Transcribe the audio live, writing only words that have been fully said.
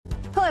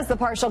As the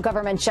partial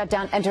government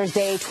shutdown enters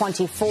day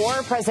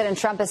 24, President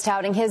Trump is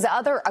touting his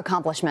other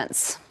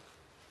accomplishments.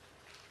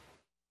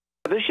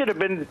 This should have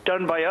been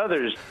done by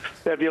others.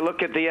 If you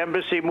look at the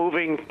embassy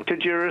moving to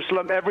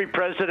Jerusalem, every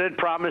president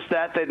promised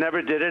that. They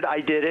never did it.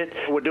 I did it.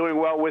 We're doing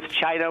well with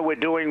China. We're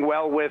doing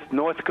well with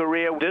North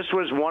Korea. This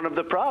was one of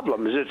the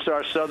problems. It's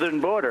our southern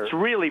border. It's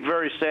really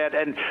very sad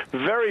and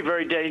very,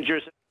 very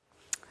dangerous.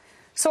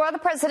 So are the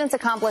president's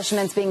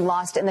accomplishments being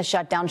lost in the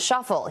shutdown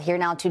shuffle? Here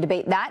now to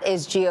debate that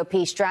is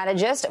GOP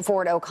strategist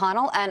Ford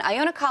O'Connell and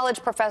Iona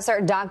College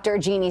professor Dr.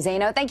 Jeannie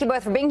Zaino. Thank you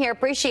both for being here.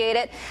 Appreciate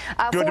it.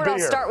 Ford, I'll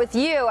start with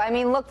you. I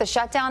mean, look, the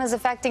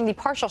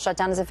partial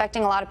shutdown is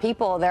affecting a lot of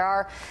people. There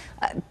are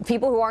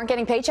people who aren't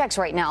getting paychecks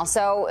right now.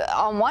 So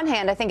on one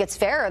hand, I think it's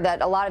fair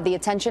that a lot of the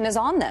attention is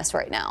on this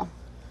right now.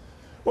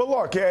 Well,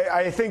 look,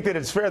 I think that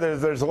it's fair that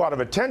there's a lot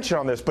of attention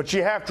on this, but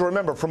you have to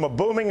remember, from a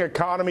booming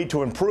economy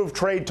to improved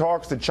trade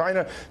talks to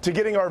China to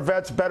getting our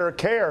vets better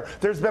care,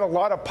 there's been a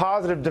lot of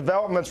positive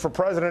developments for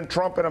President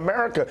Trump in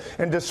America.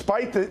 And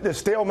despite the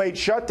stalemate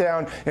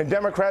shutdown and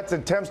Democrats'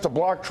 attempts to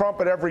block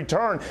Trump at every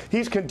turn,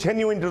 he's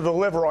continuing to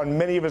deliver on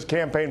many of his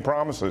campaign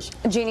promises.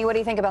 Jeannie, what do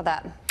you think about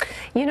that?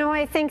 You know,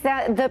 I think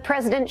that the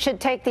president should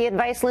take the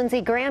advice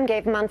Lindsey Graham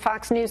gave him on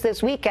Fox News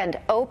this weekend.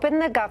 Open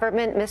the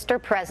government,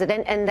 Mr.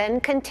 President, and then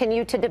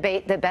continue to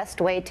debate the best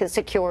way to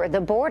secure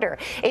the border.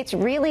 It's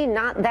really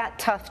not that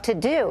tough to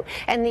do.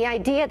 And the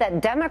idea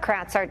that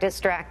Democrats are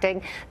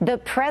distracting, the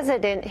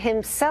president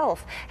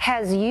himself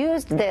has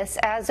used this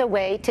as a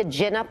way to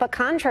gin up a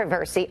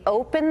controversy.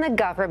 Open the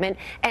government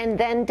and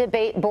then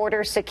debate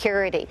border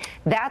security.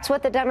 That's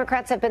what the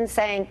Democrats have been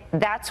saying.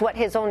 That's what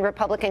his own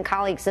Republican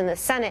colleagues in the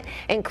Senate,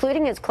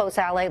 including his close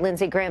ally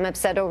Lindsey Graham, have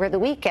said over the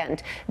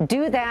weekend.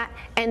 Do that,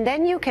 and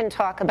then you can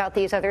talk about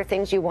these other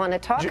things you want to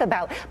talk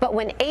about. But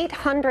when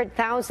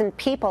 800,000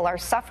 people are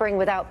suffering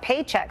without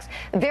paychecks,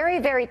 very,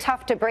 very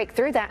tough to break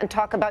through that and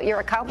talk about your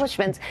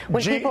accomplishments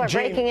when people are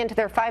breaking into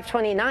their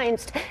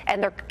 529s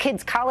and their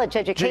kids' college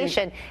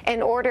education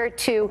in order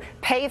to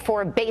pay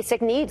for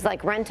basic needs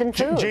like rent and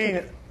food.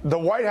 Gene, the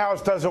White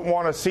House doesn't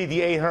want to see the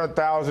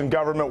 800,000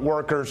 government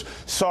workers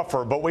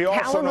suffer, but we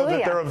also know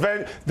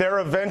that they're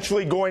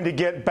eventually going to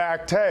get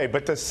back pay.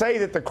 But to say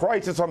that the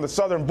crisis on the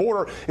southern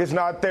border is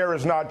not there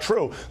is not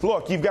true.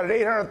 Look, you've got an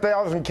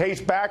 800,000 case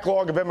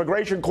backlog of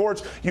immigration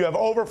courts. You have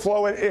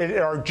overflow in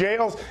our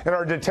jails and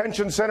our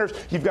detention centers.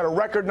 You've got a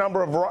record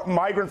number of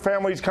migrant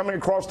families coming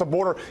across the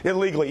border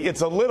illegally.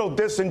 It's a little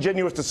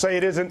disingenuous to say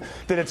it isn't,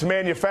 that it's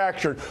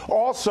manufactured.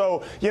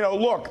 Also, you know,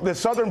 look, the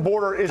southern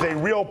border is a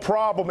real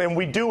problem, and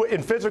we do,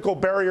 and physical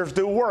barriers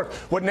do work.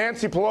 What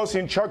Nancy Pelosi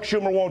and Chuck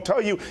Schumer won't tell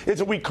you is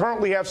that we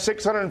currently have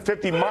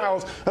 650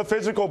 miles of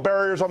physical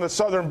barriers on the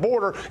southern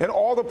border, and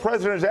all the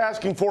president is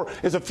asking for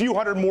is a few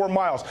hundred more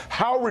miles.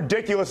 How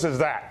ridiculous is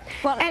that?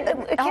 Well, and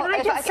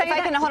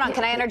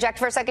can I interject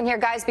for a second here,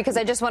 guys, because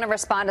I just want to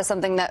respond to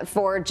something that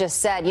Ford just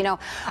said. You know,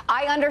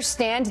 I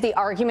understand the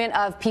argument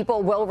of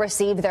people will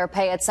receive their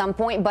pay at some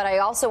point, but I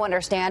also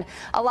understand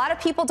a lot of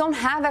people don't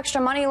have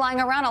extra money lying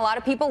around. A lot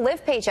of people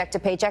live paycheck to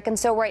paycheck, and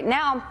so right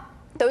now,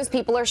 those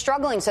people are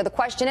struggling. So the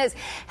question is,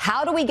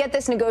 how do we get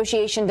this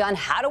negotiation done?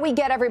 How do we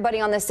get everybody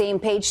on the same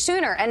page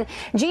sooner? And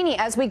Jeannie,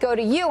 as we go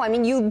to you, I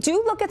mean, you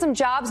do look at some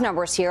jobs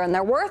numbers here, and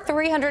there were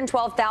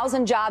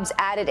 312,000 jobs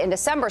added in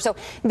December. So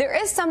there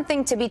is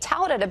something to be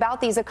touted about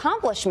these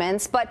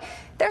accomplishments, but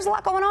there's a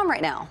lot going on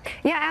right now.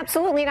 Yeah,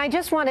 absolutely. And I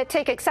just want to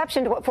take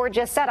exception to what Ford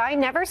just said. I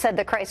never said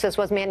the crisis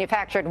was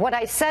manufactured. What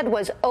I said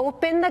was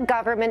open the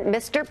government,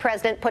 Mr.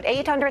 President, put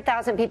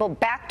 800,000 people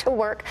back to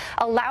work,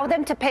 allow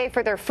them to pay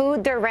for their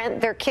food, their rent,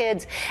 their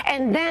kids,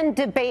 and then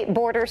debate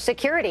border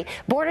security.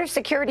 Border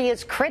security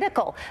is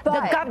critical.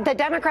 The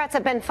Democrats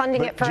have been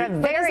funding it for a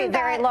very,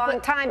 very long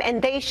time, and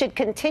they should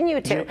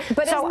continue to.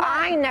 So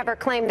I never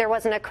claimed there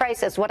wasn't a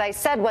crisis. What I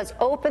said was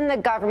open the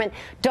government.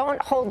 Don't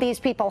hold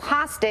these people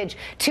hostage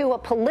to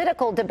a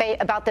political debate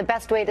about the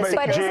best way to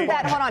secure. But isn't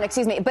that, hold on,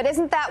 excuse me, but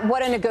isn't that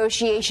what a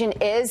negotiation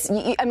is?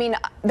 I mean,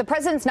 the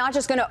president's not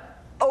just going to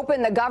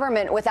open the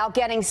government without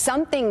getting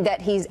something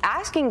that he's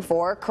asking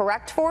for,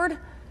 correct, Ford?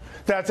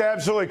 That's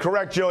absolutely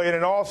correct, Jillian.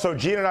 And also,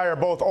 Gene and I are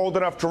both old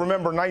enough to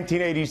remember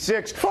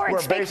 1986, Ford,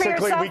 where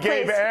basically we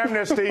gave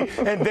amnesty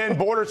and then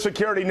border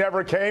security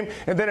never came.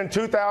 And then in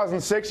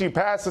 2006, you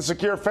passed the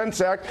Secure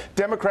Fence Act.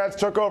 Democrats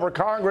took over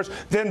Congress,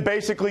 then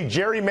basically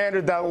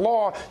gerrymandered that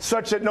law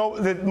such that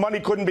that money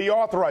couldn't be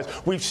authorized.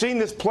 We've seen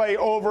this play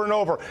over and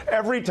over.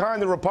 Every time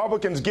the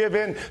Republicans give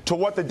in to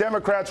what the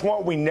Democrats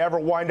want, we never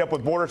wind up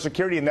with border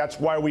security, and that's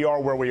why we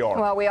are where we are.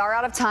 Well, we are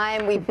out of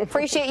time. We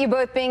appreciate you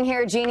both being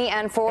here, Jeannie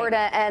and Ford.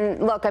 And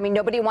look, I mean,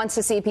 nobody wants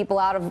to see people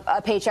out of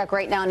a paycheck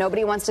right now.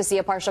 Nobody wants to see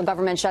a partial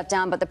government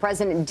shutdown. But the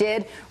president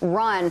did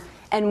run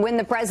and win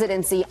the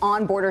presidency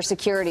on border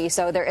security.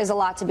 So there is a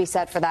lot to be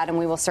said for that. And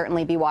we will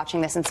certainly be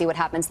watching this and see what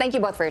happens. Thank you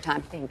both for your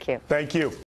time. Thank you. Thank you.